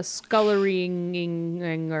and a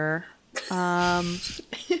sculleringer.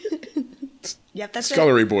 Yep, that's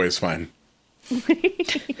Scullery boy is fine. The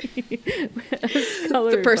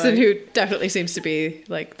person who definitely seems to be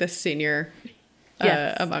like the senior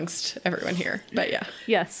amongst everyone here. But yeah.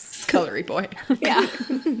 Yes. Scullery boy. Yeah.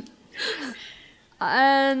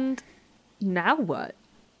 And now what?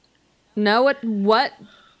 What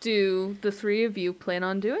do the three of you plan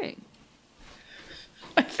on doing?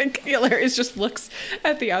 I think Hilarious just looks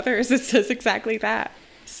at the others and says exactly that.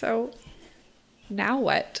 So, now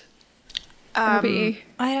what? I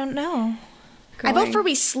don't know. I vote for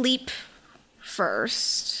we sleep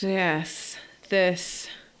first. Yes, this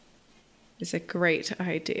is a great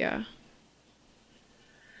idea.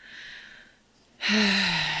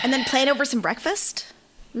 And then plan over some breakfast?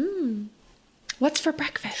 What's for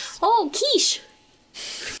breakfast? Oh, quiche.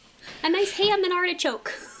 A nice ham and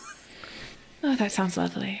artichoke. Oh, that sounds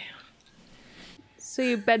lovely. So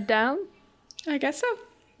you bed down? I guess so.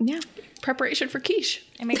 Yeah. Preparation for quiche.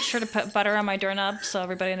 I make sure to put butter on my doorknob so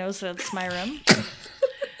everybody knows that it's my room.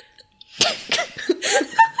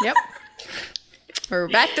 Yep. We're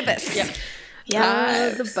back to this. Yep. Yeah,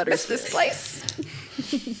 the butter's this place.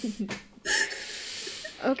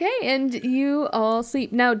 Okay, and you all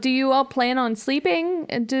sleep. Now, do you all plan on sleeping?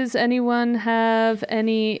 Does anyone have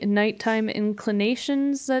any nighttime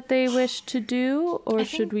inclinations that they wish to do? Or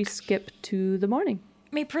should we skip to the morning?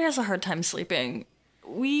 Maypri has a hard time sleeping.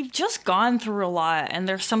 We've just gone through a lot, and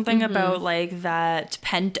there's something about like that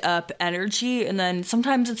pent up energy, and then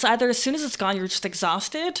sometimes it's either as soon as it's gone, you're just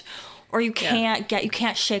exhausted, or you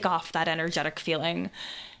can't shake off that energetic feeling.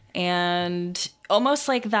 And almost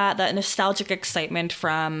like that nostalgic excitement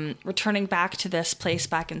from returning back to this place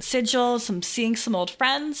back in Sigil, seeing some old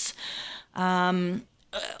friends.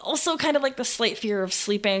 Also kind of like the slight fear of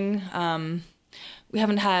sleeping. We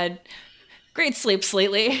haven't had great sleeps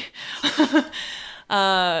lately.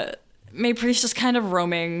 Maypri's just kind of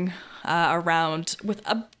roaming around with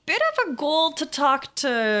a bit of a goal to talk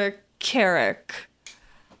to Carrick.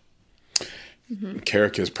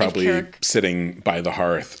 Carrick is probably sitting by the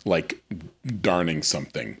hearth, like, darning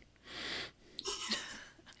something.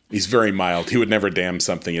 He's very mild. He would never damn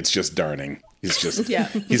something. It's just darning. He's just,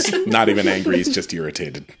 he's not even angry. He's just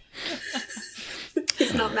irritated.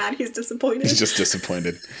 He's not mad. He's disappointed. He's just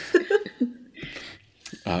disappointed.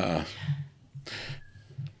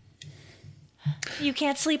 You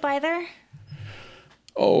can't sleep either?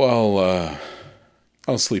 Oh,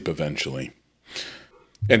 I'll sleep eventually.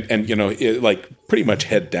 And you know, like pretty much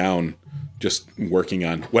head down, just working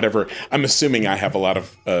on whatever. I'm assuming I have a lot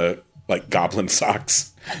of like goblin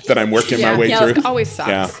socks that I'm working my way through. Always socks.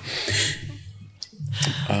 Yeah.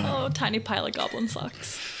 Tiny pile of goblin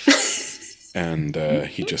socks. And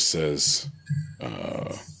he just says,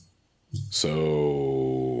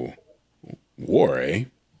 so, war, eh?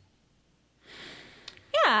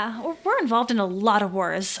 Yeah, we're involved in a lot of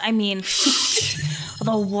wars. I mean,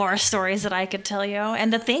 the war stories that I could tell you,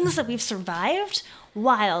 and the things that we've survived,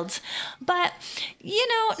 wild. But,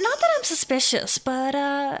 not that I'm suspicious, but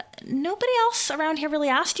nobody else around here really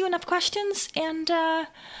asked you enough questions, and I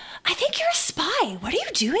think you're a spy. What are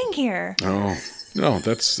you doing here? Oh, no,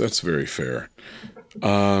 that's very fair.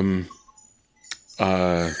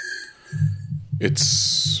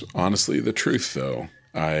 It's honestly the truth, though.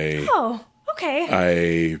 Oh, okay.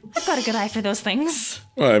 I've got a good eye for those things.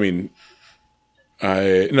 Well, I mean,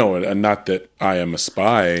 not that I am a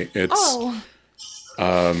spy. It's,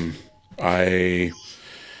 I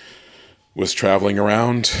was traveling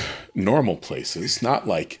around normal places, not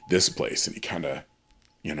like this place. And he kind of,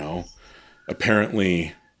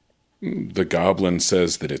 apparently the goblin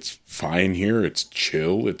says that it's fine here. It's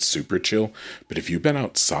chill. It's super chill. But have you been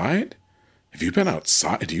outside? Do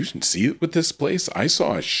you see it with this place? I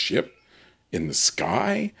saw a ship in the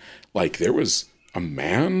sky. Like there was a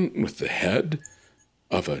man with the head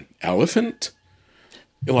of an elephant.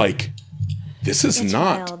 Like this is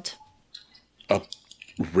not wild. A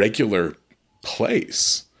regular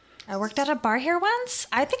place. I worked at a bar here once.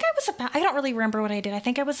 I think I don't really remember what I did. I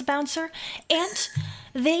think I was a bouncer. And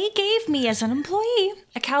they gave me, as an employee,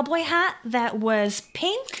 a cowboy hat that was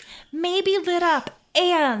pink, maybe lit up,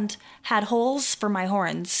 and had holes for my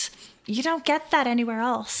horns. You don't get that anywhere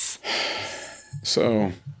else.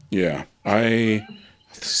 So, yeah, I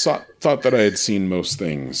thought that I had seen most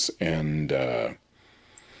things, and,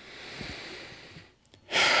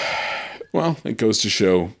 well, it goes to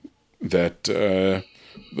show that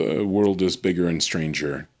the world is bigger and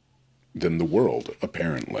stranger than the world,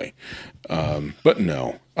 apparently. But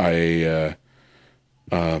no, that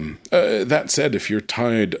said, if you're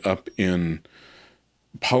tied up in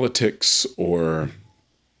politics or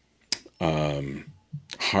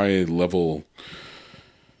high-level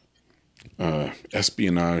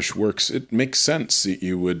espionage works, it makes sense that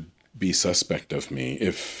you would be suspect of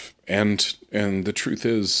me. And the truth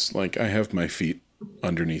is, like, I have my feet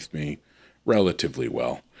underneath me relatively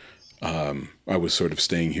well. I was sort of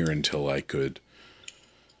staying here until I could,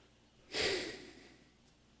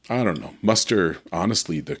 I don't know, muster,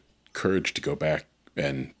 honestly, the courage to go back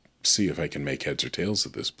and see if I can make heads or tails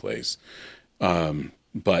of this place.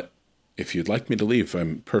 But if you'd like me to leave,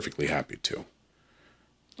 I'm perfectly happy to.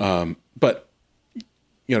 But,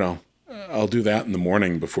 I'll do that in the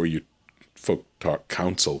morning before you folk talk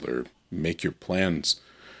counsel or make your plans.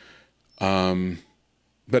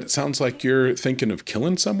 But it sounds like you're thinking of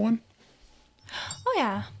killing someone? Oh,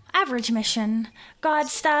 yeah. Average mission. God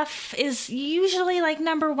stuff is usually like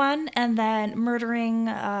number one, and then murdering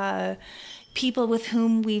people with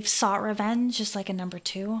whom we've sought revenge is like a number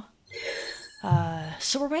two.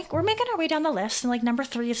 So we're making our way down the list, and like number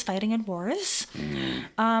three is fighting in wars.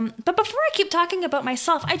 But before I keep talking about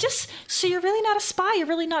myself, so you're really not a spy? You're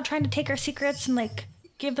really not trying to take our secrets and like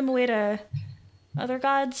give them away to other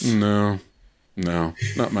gods? No,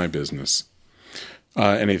 not my business.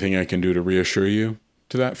 Anything I can do to reassure you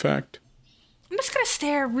to that fact? I'm just going to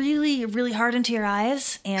stare really, really hard into your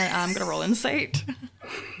eyes, and I'm going to roll insight.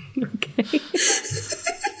 Okay.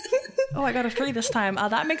 Oh, I got a 3 this time.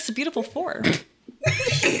 That makes a beautiful 4.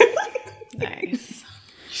 Nice.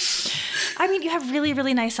 I mean, you have really,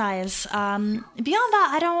 really nice eyes. Beyond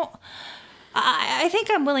that, I think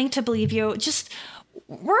I'm willing to believe you. Just,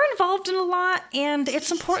 we're involved in a lot, and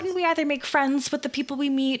it's important we either make friends with the people we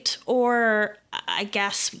meet, or I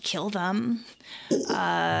guess we kill them.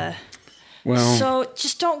 Well, so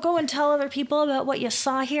just don't go and tell other people about what you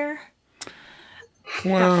saw here.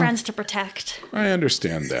 Well, got friends to protect. I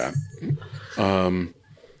understand that.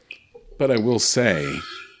 But I will say,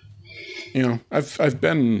 I've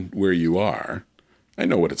been where you are. I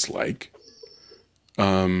know what it's like.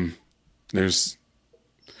 I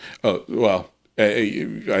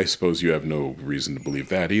suppose you have no reason to believe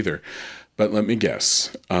that either. But let me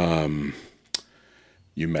guess. You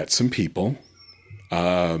met some people.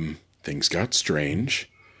 Things got strange.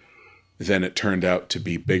 Then it turned out to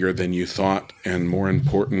be bigger than you thought and more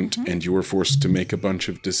important, and you were forced to make a bunch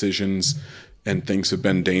of decisions, and things have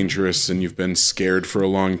been dangerous, and you've been scared for a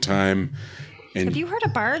long time. And have you heard a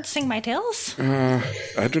bard sing my tales?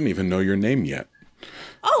 I don't even know your name yet.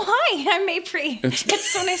 Oh, hi, I'm Maypri.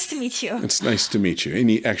 It's so nice to meet you. It's nice to meet you. And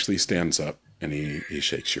he actually stands up, and he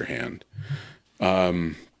shakes your hand.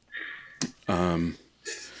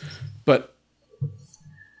 But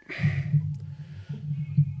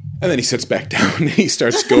And then he sits back down and he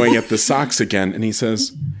starts going at the socks again. And he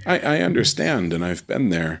says, I understand and I've been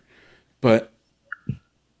there, but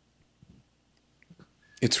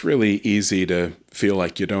it's really easy to feel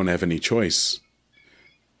like you don't have any choice.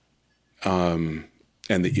 And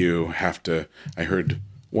that you have to, I heard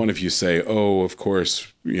one of you say, oh, of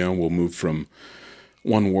course, we'll move from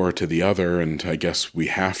one war to the other, and I guess we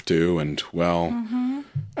have to. And, well,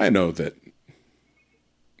 I know that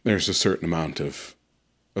there's a certain amount of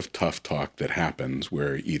tough talk that happens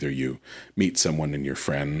where either you meet someone in your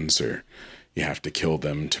friends or you have to kill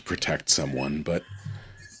them to protect someone. But,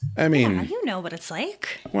 I mean... Yeah, you know what it's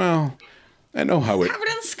like. Well, I know how Covered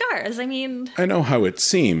in scars, I mean... I know how it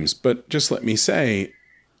seems, but just let me say,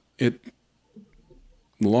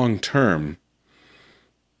 long term,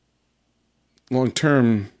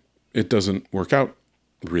 it doesn't work out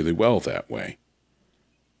really well that way.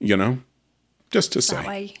 Just to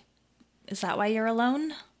say. Is that why you're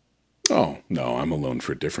alone? Oh, no, I'm alone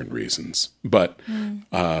for different reasons. But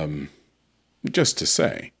just to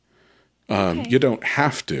say, Okay. You don't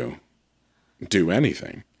have to do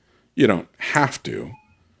anything. You don't have to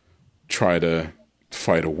try to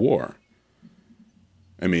fight a war.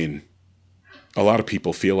 I mean, a lot of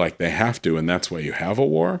people feel like they have to, and that's why you have a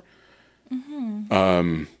war.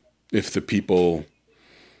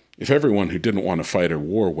 If everyone who didn't want to fight a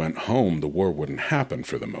war went home, the war wouldn't happen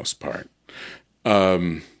for the most part.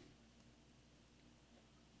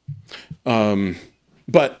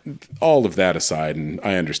 But all of that aside, and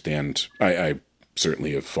I understand, I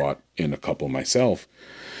certainly have fought in a couple myself,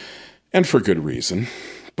 and for good reason,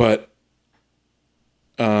 but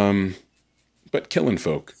killing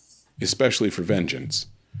folk, especially for vengeance,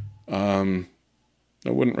 I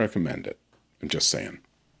wouldn't recommend it. I'm just saying.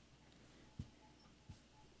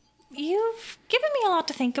 You've given me a lot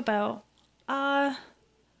to think about. I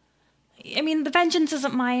mean, the vengeance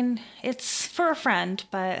isn't mine. It's for a friend,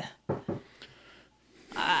 but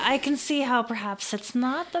I can see how perhaps it's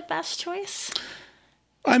not the best choice.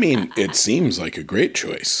 I mean, it seems like a great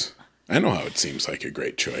choice. I know how it seems like a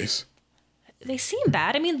great choice. They seem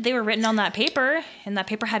bad. I mean, they were written on that paper, and that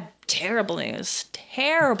paper had terrible news.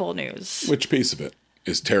 Terrible news. Which piece of it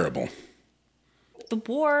is terrible? The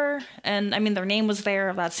war, and I mean, their name was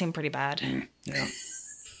there. That seemed pretty bad. Yeah.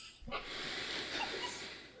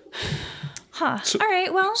 Huh. All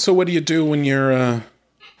right, well. So what do you do when you're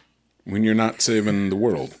not saving the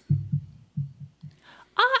world?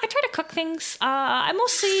 I try to cook things. I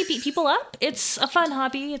mostly beat people up. It's a fun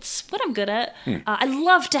hobby. It's what I'm good at. I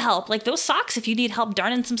love to help. Like those socks, if you need help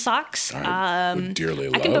darning some socks. I would dearly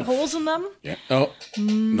love. I can put holes in them. Yeah. Oh,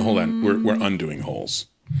 no, hold on. We're undoing holes.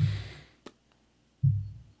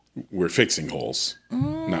 We're fixing holes,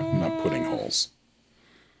 not putting holes.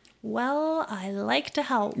 Well, I like to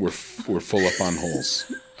help. We're full up on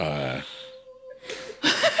holes. I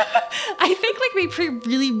think like Maypri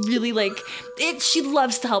really like it. She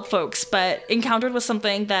loves to help folks, but encountered with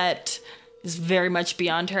something that is very much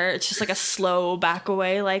beyond her. It's just like a slow back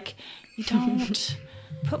away. Like, you don't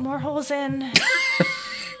put more holes in.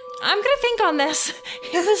 I'm gonna think on this.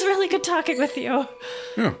 It was really good talking with you.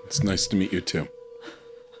 Yeah, it's nice to meet you too.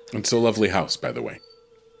 It's a lovely house, by the way.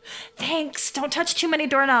 Thanks. Don't touch too many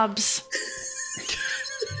doorknobs.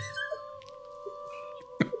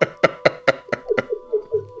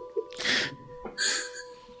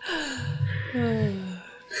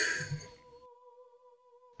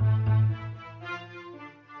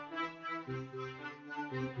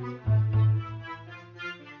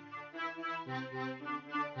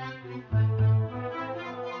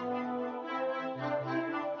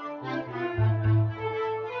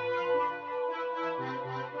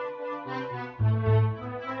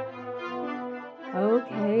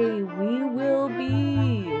 Okay, we will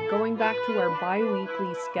be going back to our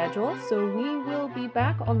bi-weekly schedule, so we will be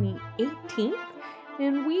back on the 18th,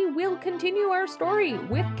 and we will continue our story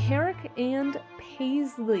with Carrick and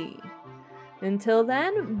Paisley. Until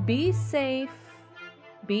then, be safe,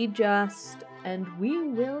 be just, and we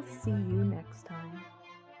will see you next time.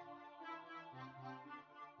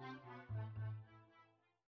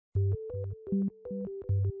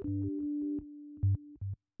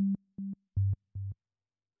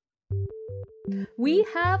 We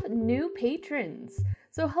have new patrons.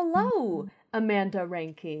 So hello, Amanda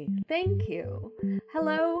Ranke. Thank you.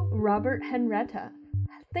 Hello, Robert Henretta.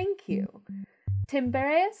 Thank you.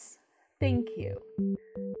 Timberius. Thank you.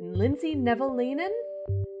 Lindsay Nevilleanen.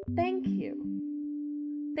 Thank you.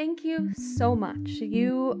 Thank you so much.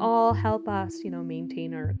 You all help us,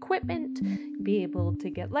 maintain our equipment, be able to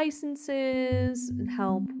get licenses,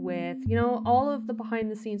 help with, all of the behind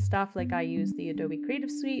the scenes stuff. Like I use the Adobe Creative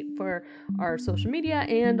Suite for our social media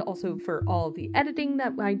and also for all of the editing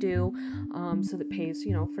that I do. So that pays,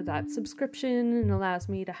 for that subscription and allows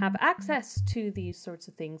me to have access to these sorts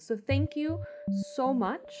of things. So thank you so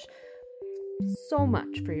much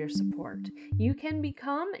for your support. You can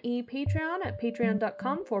become a Patreon at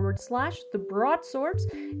patreon.com/thebroadswords,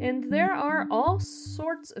 and there are all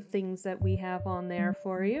sorts of things that we have on there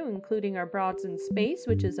for you, including our Broads in Space,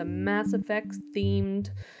 which is a Mass Effect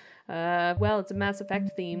themed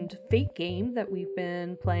Fate game that we've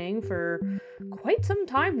been playing for quite some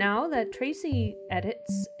time now, that Tracy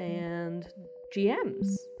edits and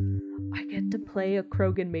GMs. I get to play a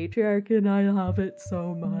Krogan matriarch and I love it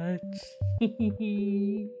so much.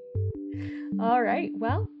 All right,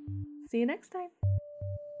 well, see you next time.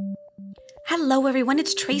 Hello everyone,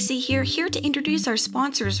 it's Tracy here to introduce our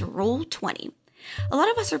sponsors, Roll20. A lot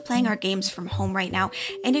of us are playing our games from home right now,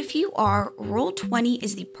 and if you are, Roll20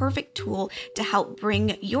 is the perfect tool to help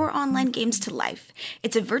bring your online games to life.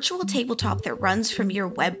 It's a virtual tabletop that runs from your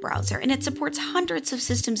web browser, and it supports hundreds of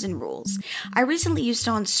systems and rules. I recently used it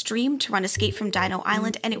on stream to run Escape from Dino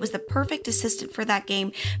Island, and it was the perfect assistant for that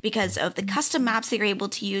game because of the custom maps that you're able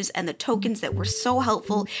to use and the tokens that were so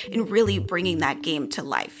helpful in really bringing that game to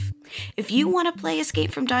life. If you want to play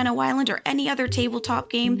Escape from Dino Island or any other tabletop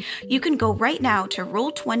game, you can go right now to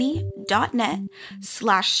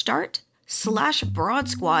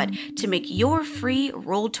roll20.net/start/broadsquad to make your free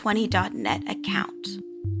roll20.net account.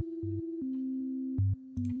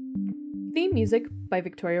 Theme music by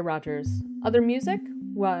Victoria Rogers. Other music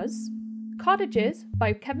was Cottages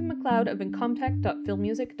by Kevin MacLeod of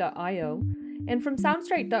Incompetech.filmmusic.io. And from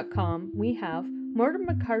Soundstripe.com, we have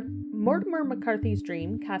Mortimer McCarthy's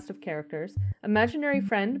Dream, cast of characters, Imaginary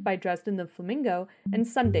Friend by Dresden the Flamingo, and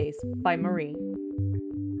Sundays by Marie.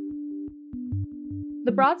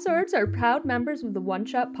 The Broadswords are proud members of the One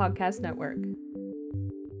Shot Podcast Network.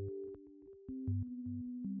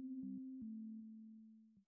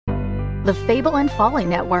 The Fable and Folly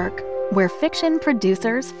Network, where fiction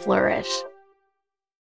producers flourish.